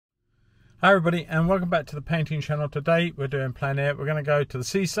Hi everybody, and welcome back to the painting channel. Today we're doing plein air. We're going to go to the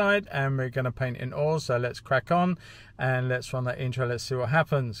seaside and we're going to paint in oils. So let's crack on and let's run that intro. Let's see what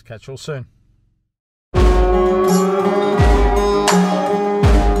happens. Catch you all soon.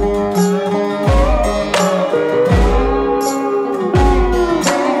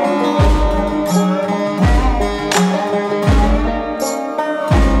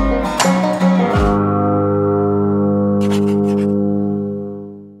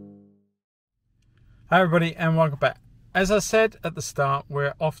 Hi everybody, and welcome back. As I said at the start,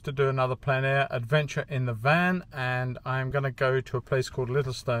 we're off to do another plein air adventure in the van, and I'm going to go to a place called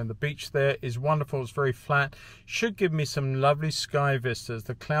Littlestone. The beach there is wonderful. It's very flat, should give me some lovely sky vistas.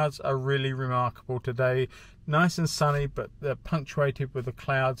 The clouds are really remarkable today, nice and sunny, but they're punctuated with the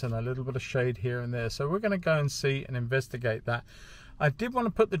clouds and a little bit of shade here and there. So we're going to go and see and investigate that. I did want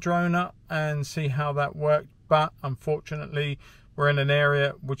to put the drone up and see how that worked, but unfortunately we're in an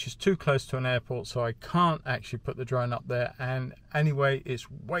area which is too close to an airport, so I can't actually put the drone up there. And anyway, it's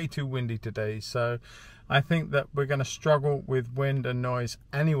way too windy today, so I think that we're going to struggle with wind and noise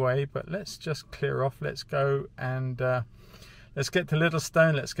anyway. But let's just clear off. Let's go and let's get to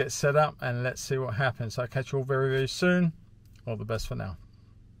Littlestone. Let's get set up and let's see what happens. I'll catch you all very, very soon. All the best for now.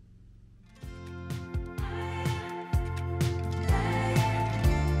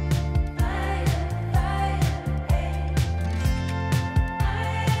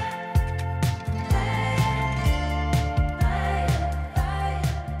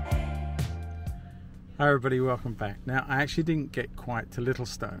 Hi everybody, welcome back. Now I actually didn't get quite to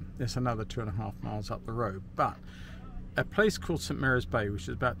Littlestone. It's another 2.5 miles up the road, but a place called St Mary's Bay, which is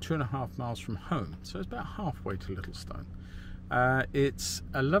about 2.5 miles from home, so it's about halfway to Littlestone. It's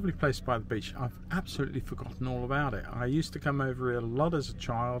a lovely place by the beach. I've absolutely forgotten all about it. I used to come over here a lot as a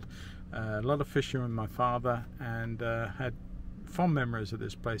child, a lot of fishing with my father, and had fond memories of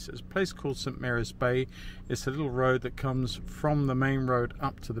this place. It's a place called St Mary's Bay. It's a little road that comes from the main road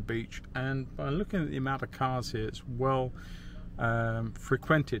up to the beach, and by looking at the amount of cars here, it's well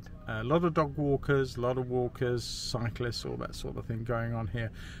frequented. A lot of dog walkers, a lot of walkers, cyclists, all that sort of thing going on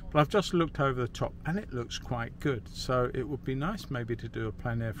here. But I've just looked over the top and it looks quite good, so it would be nice maybe to do a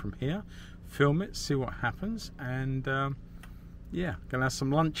plein air from here, film it, see what happens, and yeah, gonna have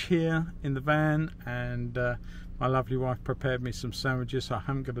some lunch here in the van, and my lovely wife prepared me some sandwiches, so I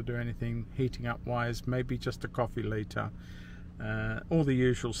haven't got to do anything heating up wise, maybe just a coffee later, all the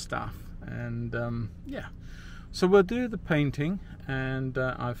usual stuff. And yeah, so we'll do the painting, and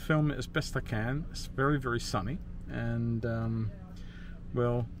I film it as best I can. It's very, very sunny, and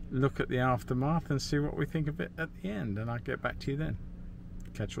we'll look at the aftermath and see what we think of it at the end, and I'll get back to you then.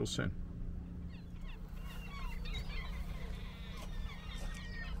 Catch you all soon.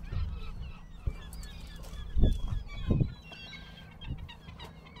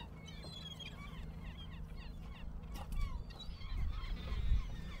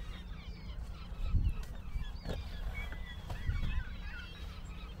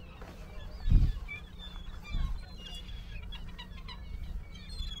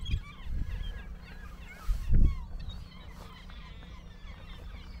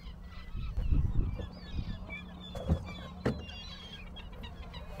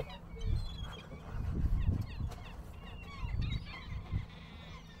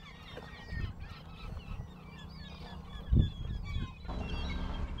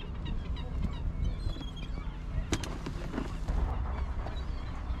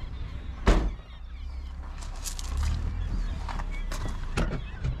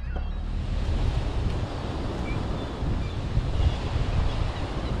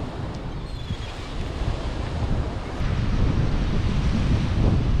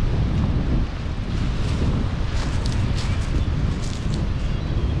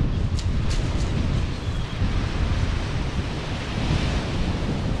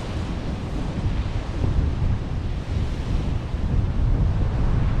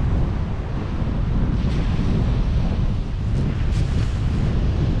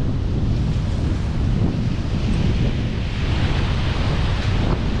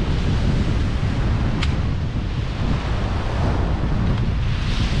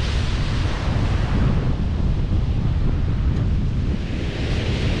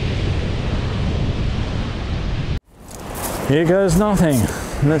 Here goes nothing.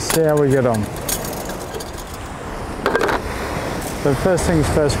 Let's see how we get on. So first things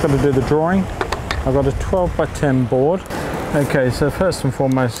first, got to do the drawing. I've got a 12 by 10 board. Okay, so first and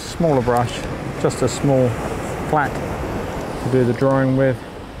foremost, smaller brush, just a small flat to do the drawing with.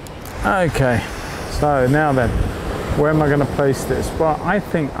 Okay, so now then, where am I going to place this? Well, I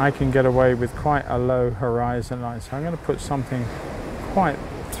think I can get away with quite a low horizon line, so I'm going to put something quite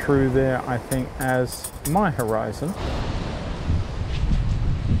through there, I think, as my horizon.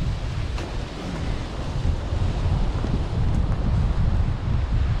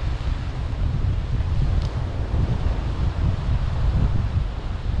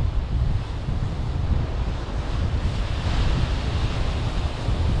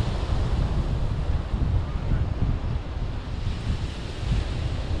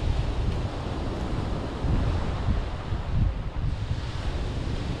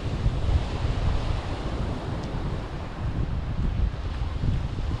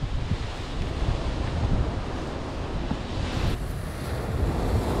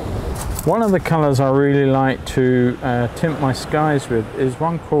 One of the colours I really like to tint my skies with is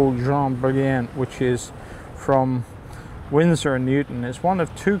one called Jean Brilliant, which is from Winsor & Newton. It's one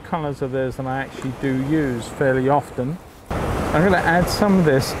of two colours of theirs that I actually do use fairly often. I'm going to add some of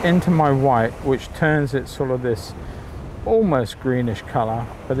this into my white, which turns it sort of this almost greenish colour,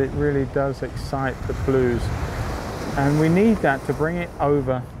 but it really does excite the blues. And we need that to bring it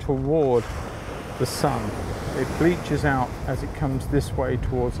over toward the sun. It bleaches out as it comes this way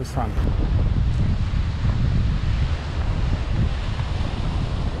towards the sun.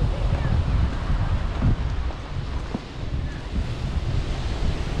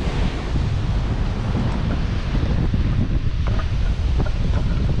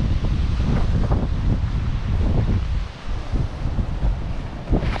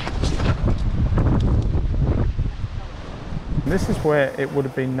 This is where it would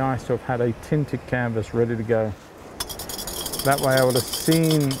have been nice to have had a tinted canvas ready to go. That way I would have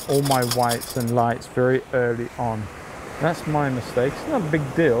seen all my whites and lights very early on. That's my mistake. It's not a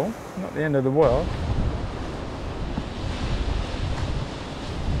big deal, not the end of the world.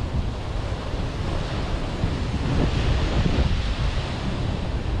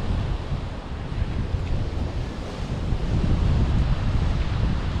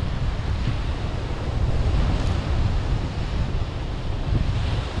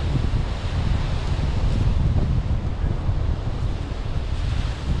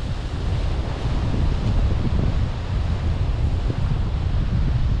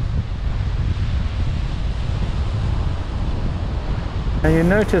 And you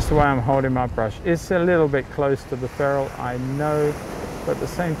notice the way I'm holding my brush. It's a little bit close to the ferrule, I know, but at the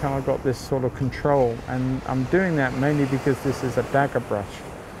same time I've got this sort of control, and I'm doing that mainly because this is a dagger brush,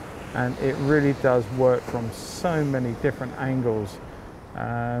 and it really does work from so many different angles,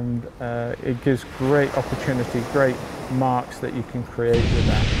 and it gives great opportunity, great marks that you can create with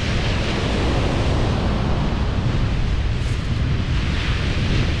that.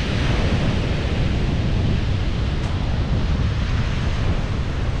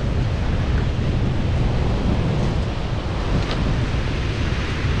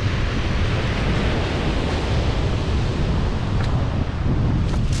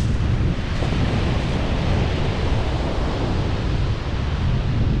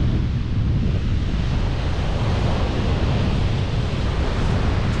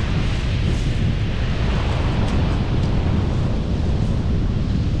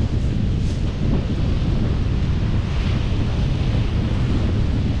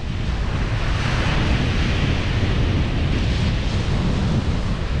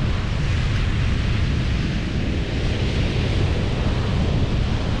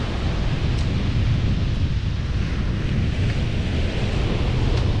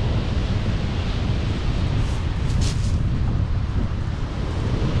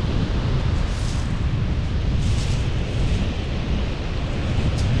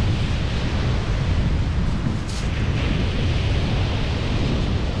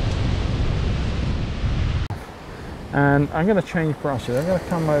 And I'm going to change brushes. I'm going to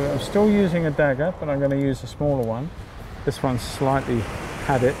come over, I'm still using a dagger, but I'm going to use a smaller one. This one's slightly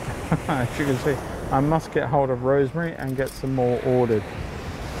had it, as you can see. I must get hold of rosemary and get some more ordered.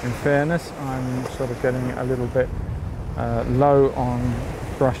 In fairness, I'm sort of getting a little bit low on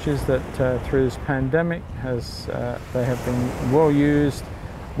brushes that through this pandemic they have been well used,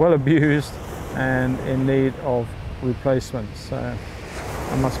 well abused, and in need of replacement. So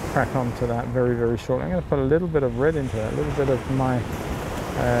I must crack on to that very, very shortly. I'm going to put a little bit of red into it, a little bit of my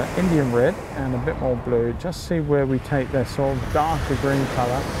Indian red and a bit more blue. Just see where we take this sort of darker green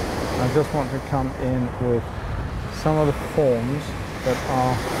colour. I just want to come in with some of the forms that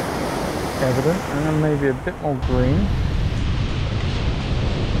are evident, and then maybe a bit more green.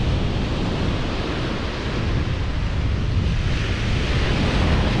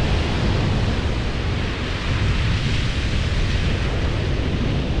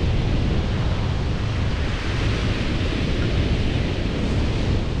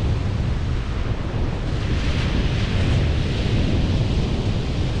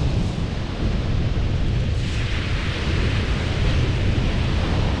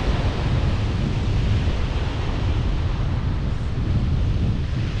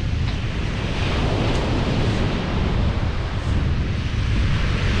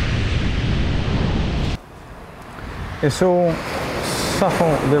 It's all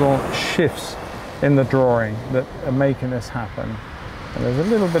subtle little shifts in the drawing that are making this happen. And there's a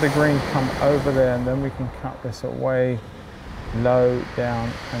little bit of green come over there, and then we can cut this away, low,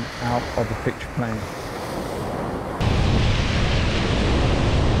 down and out of the picture plane.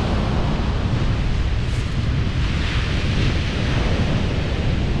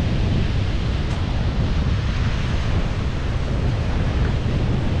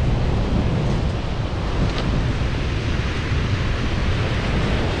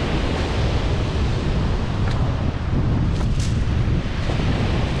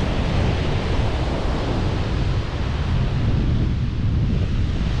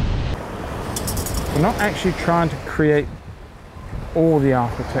 We're not actually trying to create all the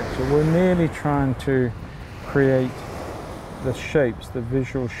architecture, we're merely trying to create the shapes, the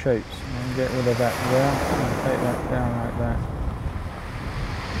visual shapes. And get rid of that there, and take that down like that.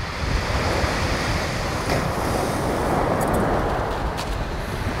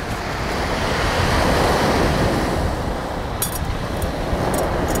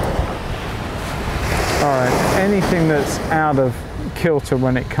 Alright, anything that's out of kilter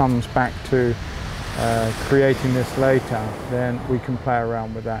when it comes back to creating this later, then we can play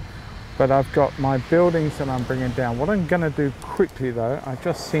around with that. But I've got my buildings that I'm bringing down. What I'm going to do quickly though, I've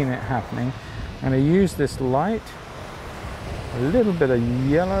just seen it happening, I'm going to use this light, a little bit of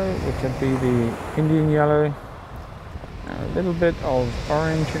yellow, which would be the Indian yellow, a little bit of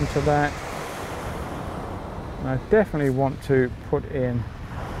orange into that. And I definitely want to put in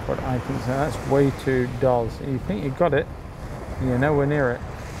what I think, so that's way too dull. So you think you got it, and you're nowhere near it.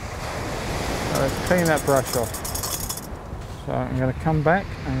 So let's clean that brush off. So I'm going to come back,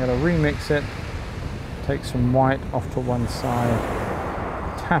 I'm going to remix it, take some white off to one side,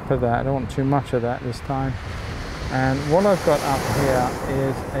 tap of that, I don't want too much of that this time. And what I've got up here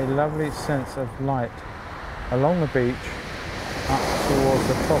is a lovely sense of light along the beach up towards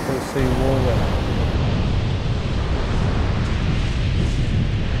the top of the sea wall there.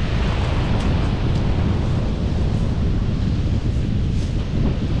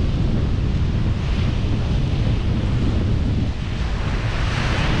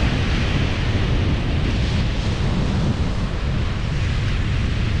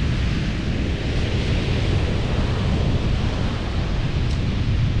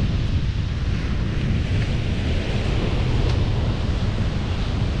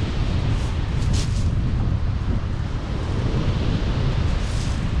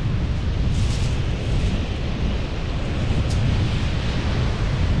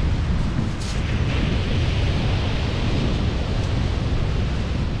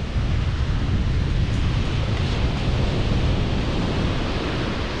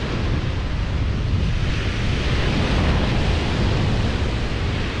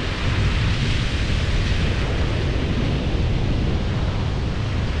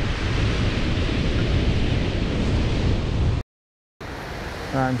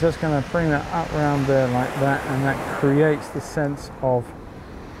 I'm just going to bring that up around there like that, and that creates the sense of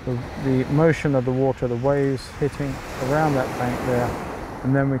the motion of the water, the waves hitting around that bank there,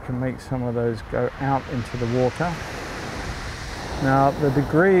 and then we can make some of those go out into the water. Now the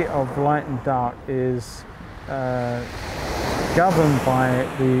degree of light and dark is governed by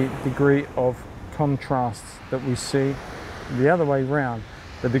the degree of contrast that we see. The other way round,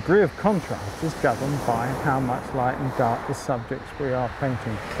 the degree of contrast is governed by how much light and dark the subjects we are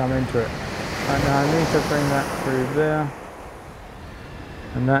painting come into it. Right now I need to bring that through there,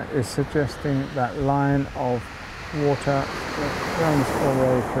 and that is suggesting that line of water that runs all the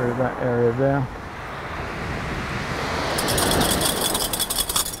way through that area there.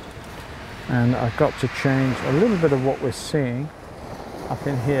 And I've got to change a little bit of what we're seeing up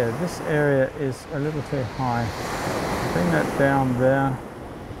in here. This area is a little too high. Bring that down there,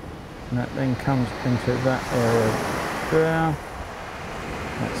 and that then comes into that area there.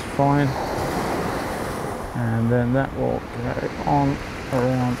 That's fine. And then that will go on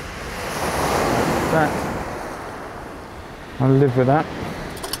around like that. I'll live with that.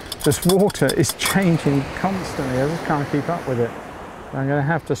 This water is changing constantly. I just can't keep up with it. I'm going to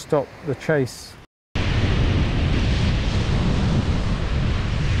have to stop the chase.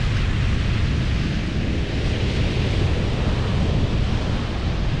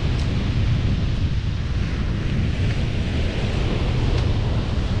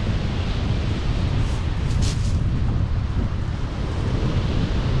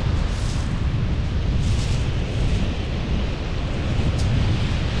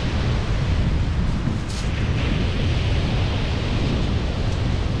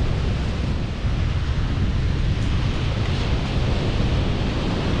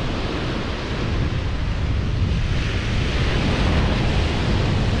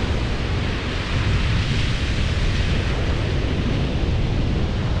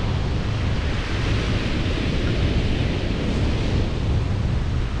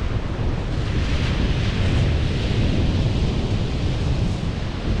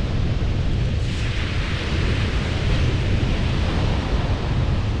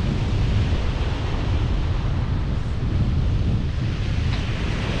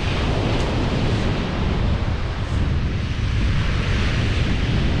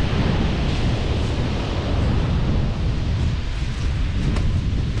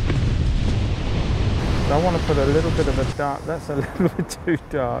 a little bit of a dark, that's a little bit too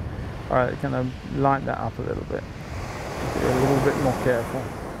dark. All right, can I light that up a little bit? Be a little bit more careful.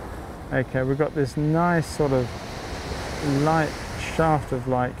 Okay, we've got this nice sort of light shaft of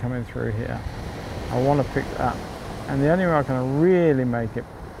light coming through here. I want to pick that up. And the only way I can really make it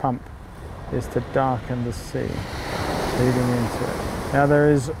pump is to darken the sea leading into it. Now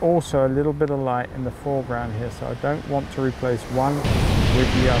there is also a little bit of light in the foreground here, so I don't want to replace one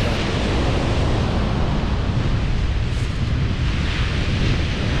with the other.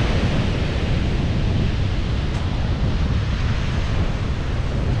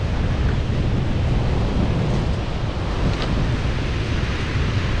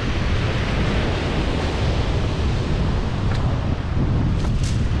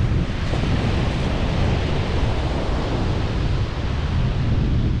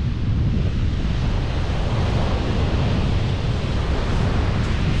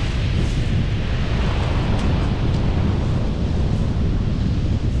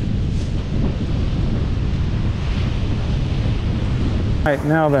 Right,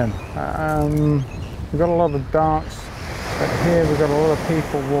 now then, we've got a lot of darks, but here we've got a lot of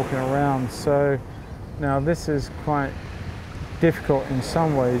people walking around, so now this is quite difficult in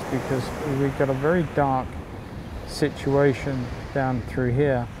some ways because we've got a very dark situation down through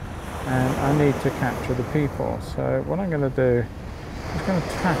here and I need to capture the people. So what I'm going to do is going to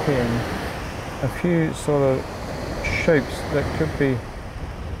tap in a few sort of shapes that could be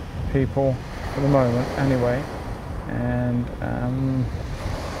people for the moment anyway, and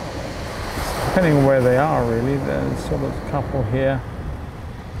depending on where they are really, there's sort of a couple here.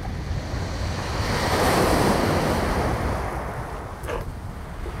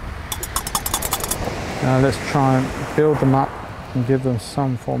 Now let's try and build them up and give them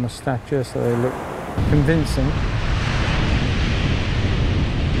some form of stature so they look convincing.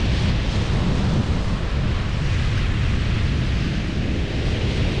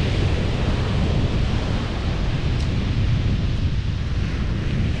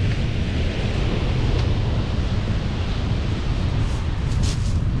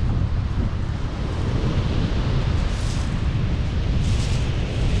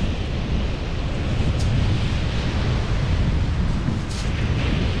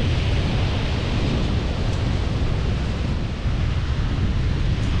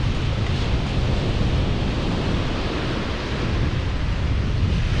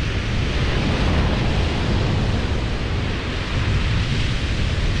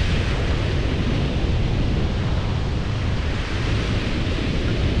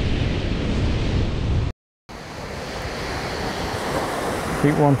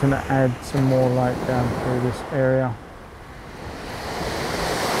 Keep wanting to add some more light down through this area.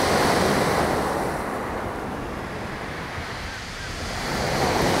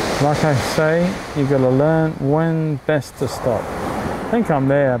 Like I say, you've got to learn when best to stop. I think I'm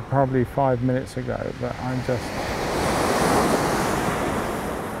there probably 5 minutes ago, but I'm just...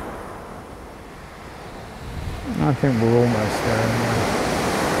 I think we're almost there anyway.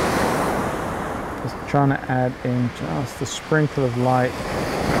 Just trying to add in just a sprinkle of light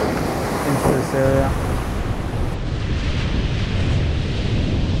into this area.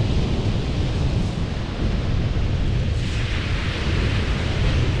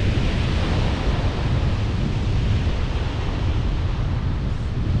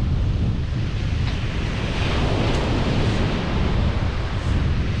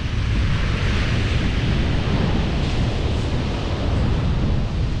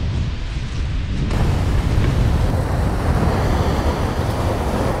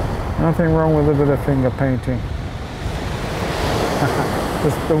 Nothing wrong with a bit of finger painting.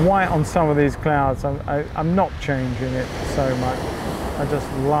 The white on some of these clouds, I'm not changing it so much. I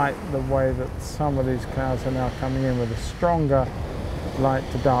just like the way that some of these clouds are now coming in with a stronger light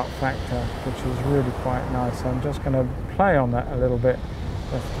to dark factor, which is really quite nice. So I'm just going to play on that a little bit,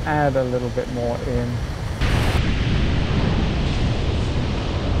 just add a little bit more in.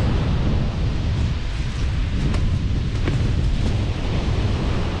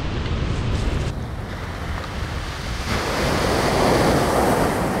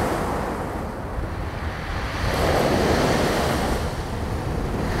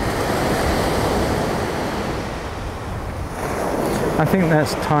 I think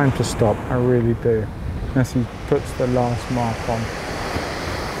that's time to stop, I really do, as he puts the last mark on.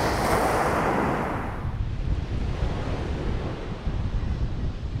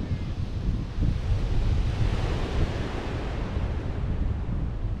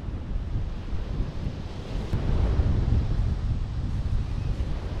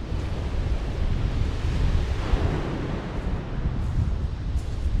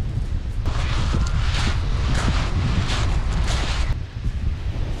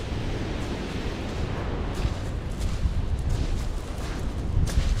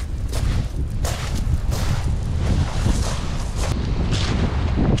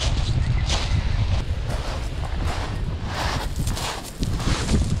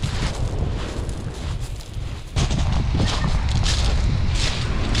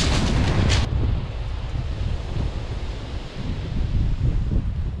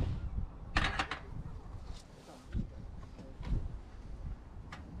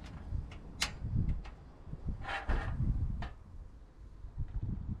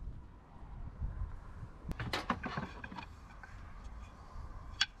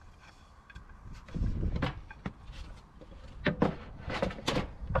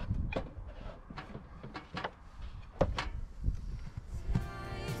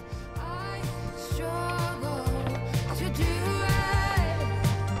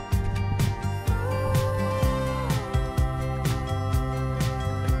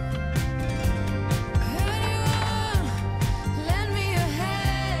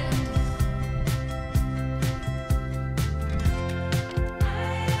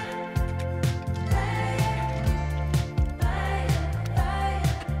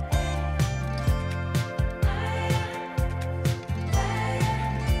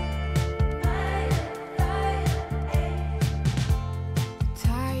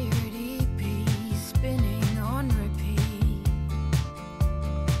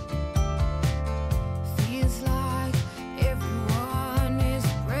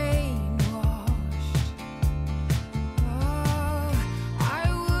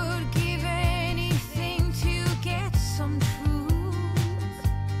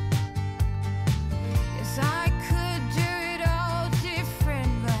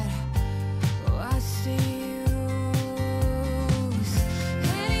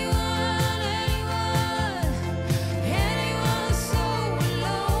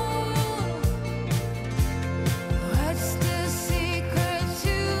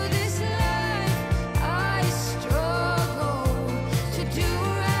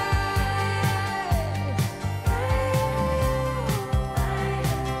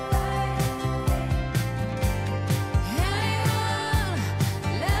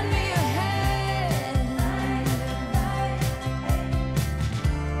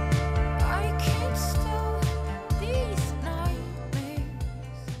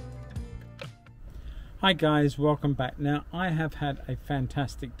 Hi guys, welcome back. Now I have had a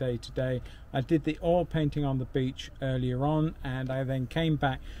fantastic day today. I did the oil painting on the beach earlier on, and I then came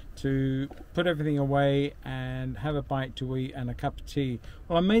back to put everything away and have a bite to eat and a cup of tea.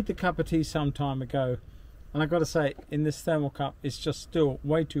 Well, I made the cup of tea some time ago, and I got to say, in this thermal cup it's just still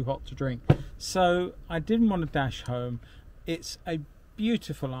way too hot to drink, so I didn't want to dash home. It's a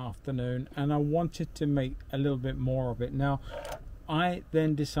beautiful afternoon and I wanted to make a little bit more of it. Now I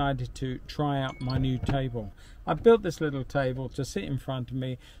then decided to try out my new table. I built this little table to sit in front of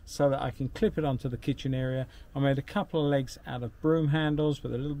me so that I can clip it onto the kitchen area. I made a couple of legs out of broom handles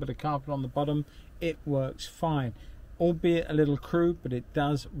with a little bit of carpet on the bottom. It works fine, albeit a little crude, but it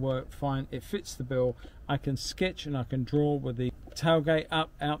does work fine. It fits the bill. I can sketch and I can draw with the tailgate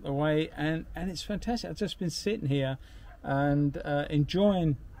up out the way, and it's fantastic. I've just been sitting here and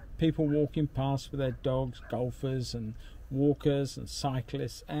enjoying people walking past with their dogs, golfers and walkers and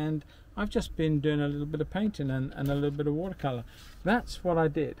cyclists, and I've just been doing a little bit of painting and a little bit of watercolour. That's what I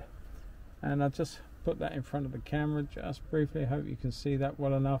did, and I just put that in front of the camera just briefly. I hope you can see that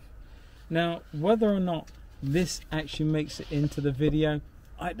well enough. Now, whether or not this actually makes it into the video,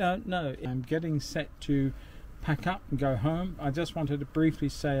 I don't know. I'm getting set to pack up and go home. I just wanted to briefly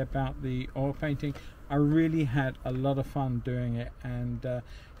say about the oil painting. I really had a lot of fun doing it, and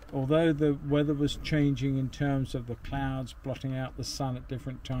although the weather was changing in terms of the clouds blotting out the sun at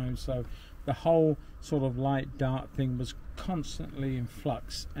different times, so the whole sort of light dark thing was constantly in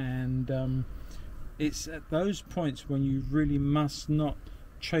flux, and it's at those points when you really must not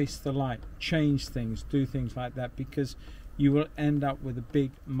chase the light, change things, do things like that, because you will end up with a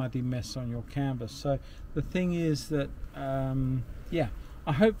big muddy mess on your canvas. So the thing is that yeah,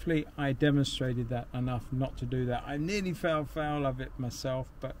 hopefully I demonstrated that enough not to do that. I nearly fell foul of it myself,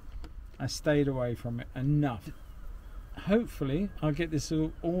 but I stayed away from it enough. Hopefully I'll get this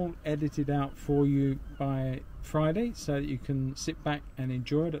all edited out for you by Friday so that you can sit back and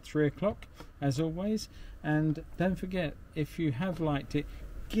enjoy it at 3 o'clock as always. And don't forget, if you have liked it,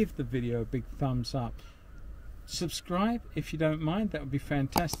 give the video a big thumbs up. Subscribe if you don't mind, that would be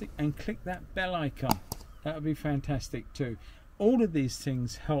fantastic, and click that bell icon, that would be fantastic too. All of these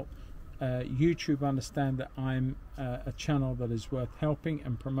things help YouTube understand that I'm a channel that is worth helping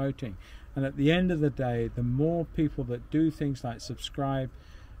and promoting. And at the end of the day, the more people that do things like subscribe,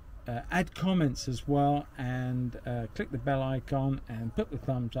 add comments as well, and click the bell icon and put the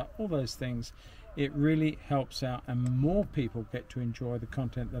thumbs up, all those things, it really helps out, and more people get to enjoy the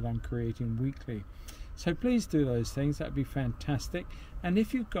content that I'm creating weekly. So please do those things, that would be fantastic. And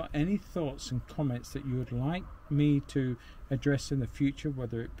if you've got any thoughts and comments that you would like me to address in the future,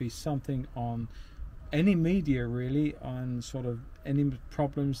 whether it be something on any media really, on sort of any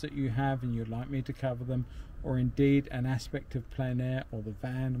problems that you have and you'd like me to cover them, or indeed an aspect of plein air or the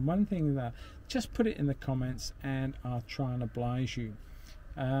van, one thing that, just put it in the comments and I'll try and oblige you.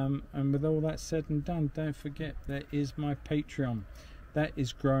 And with all that said and done, don't forget there is my Patreon. That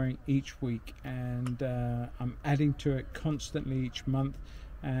is growing each week, and I'm adding to it constantly each month,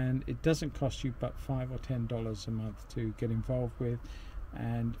 and it doesn't cost you but $5 or $10 a month to get involved with,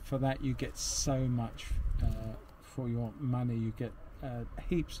 and for that you get so much for your money. You get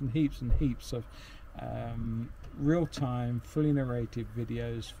heaps and heaps and heaps of real-time, fully narrated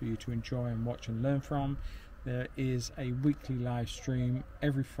videos for you to enjoy and watch and learn from. There is a weekly live stream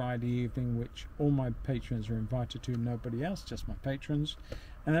every Friday evening, which all my patrons are invited to, nobody else, just my patrons.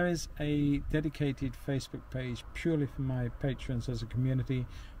 And there is a dedicated Facebook page purely for my patrons as a community,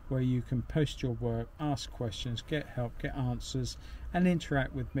 where you can post your work, ask questions, get help, get answers, and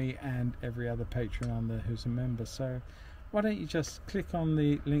interact with me and every other patron on there who's a member. So why don't you just click on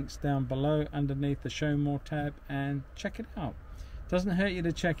the links down below underneath the Show More tab and check it out. Doesn't hurt you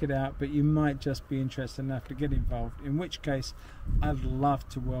to check it out, but you might just be interested enough to get involved, in which case I'd love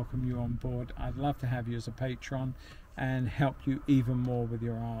to welcome you on board. I'd love to have you as a patron and help you even more with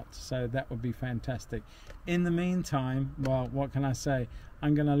your art, so that would be fantastic. In the meantime, well, what can I say?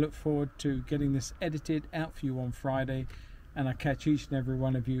 I'm going to look forward to getting this edited out for you on Friday, and I'll catch each and every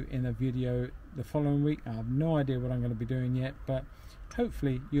one of you in a video the following week. I have no idea what I'm going to be doing yet, but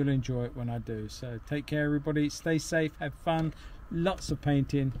hopefully you'll enjoy it when I do. So take care everybody, stay safe, have fun, lots of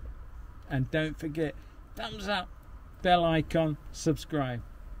painting, and don't forget, thumbs up, bell icon, subscribe.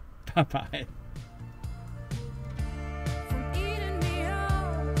 Bye bye.